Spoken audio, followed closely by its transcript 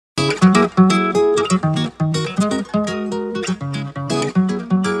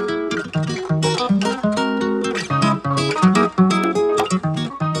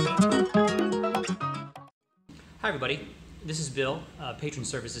Bill, Patron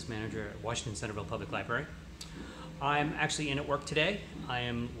Services Manager at Washington Centerville Public Library. I'm actually in at work today. I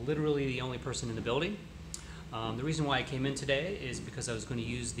am literally the only person in the building. The reason why I came in today is because I was going to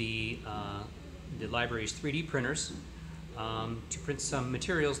use the library's 3D printers to print some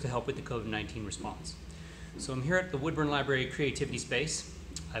materials to help with the COVID-19 response. So I'm here at the Woodburn Library Creativity Space.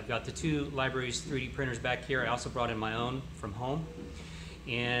 I've got the two libraries' 3D printers back here. I also brought in my own from home.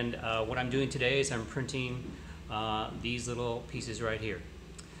 And what I'm doing today is I'm printing these little pieces right here.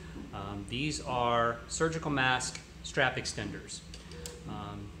 These are surgical mask strap extenders.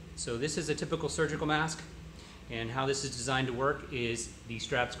 So this is a typical surgical mask, and how this is designed to work is these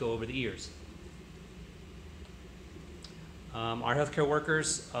straps go over the ears. Our healthcare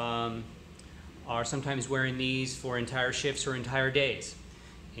workers are sometimes wearing these for entire shifts or entire days,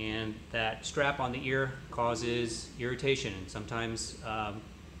 and that strap on the ear causes irritation and sometimes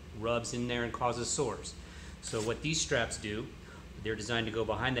rubs in there and causes sores. So what these straps do, they're designed to go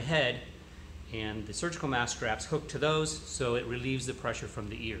behind the head, and the surgical mask straps hook to those, so it relieves the pressure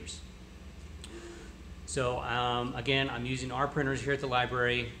from the ears. So again, I'm using our printers here at the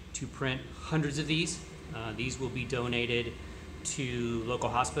library to print hundreds of these. These will be donated to local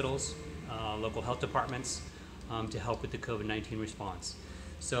hospitals, local health departments to help with the COVID-19 response.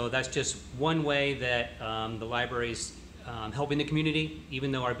 So that's just one way that the library is helping the community.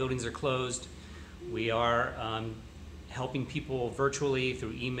 Even though our buildings are closed, we are helping people virtually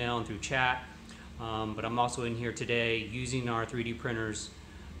through email and through chat. But I'm also in here today using our 3D printers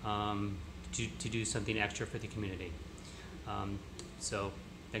to do something extra for the community. So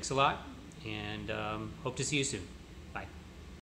thanks a lot, and hope to see you soon.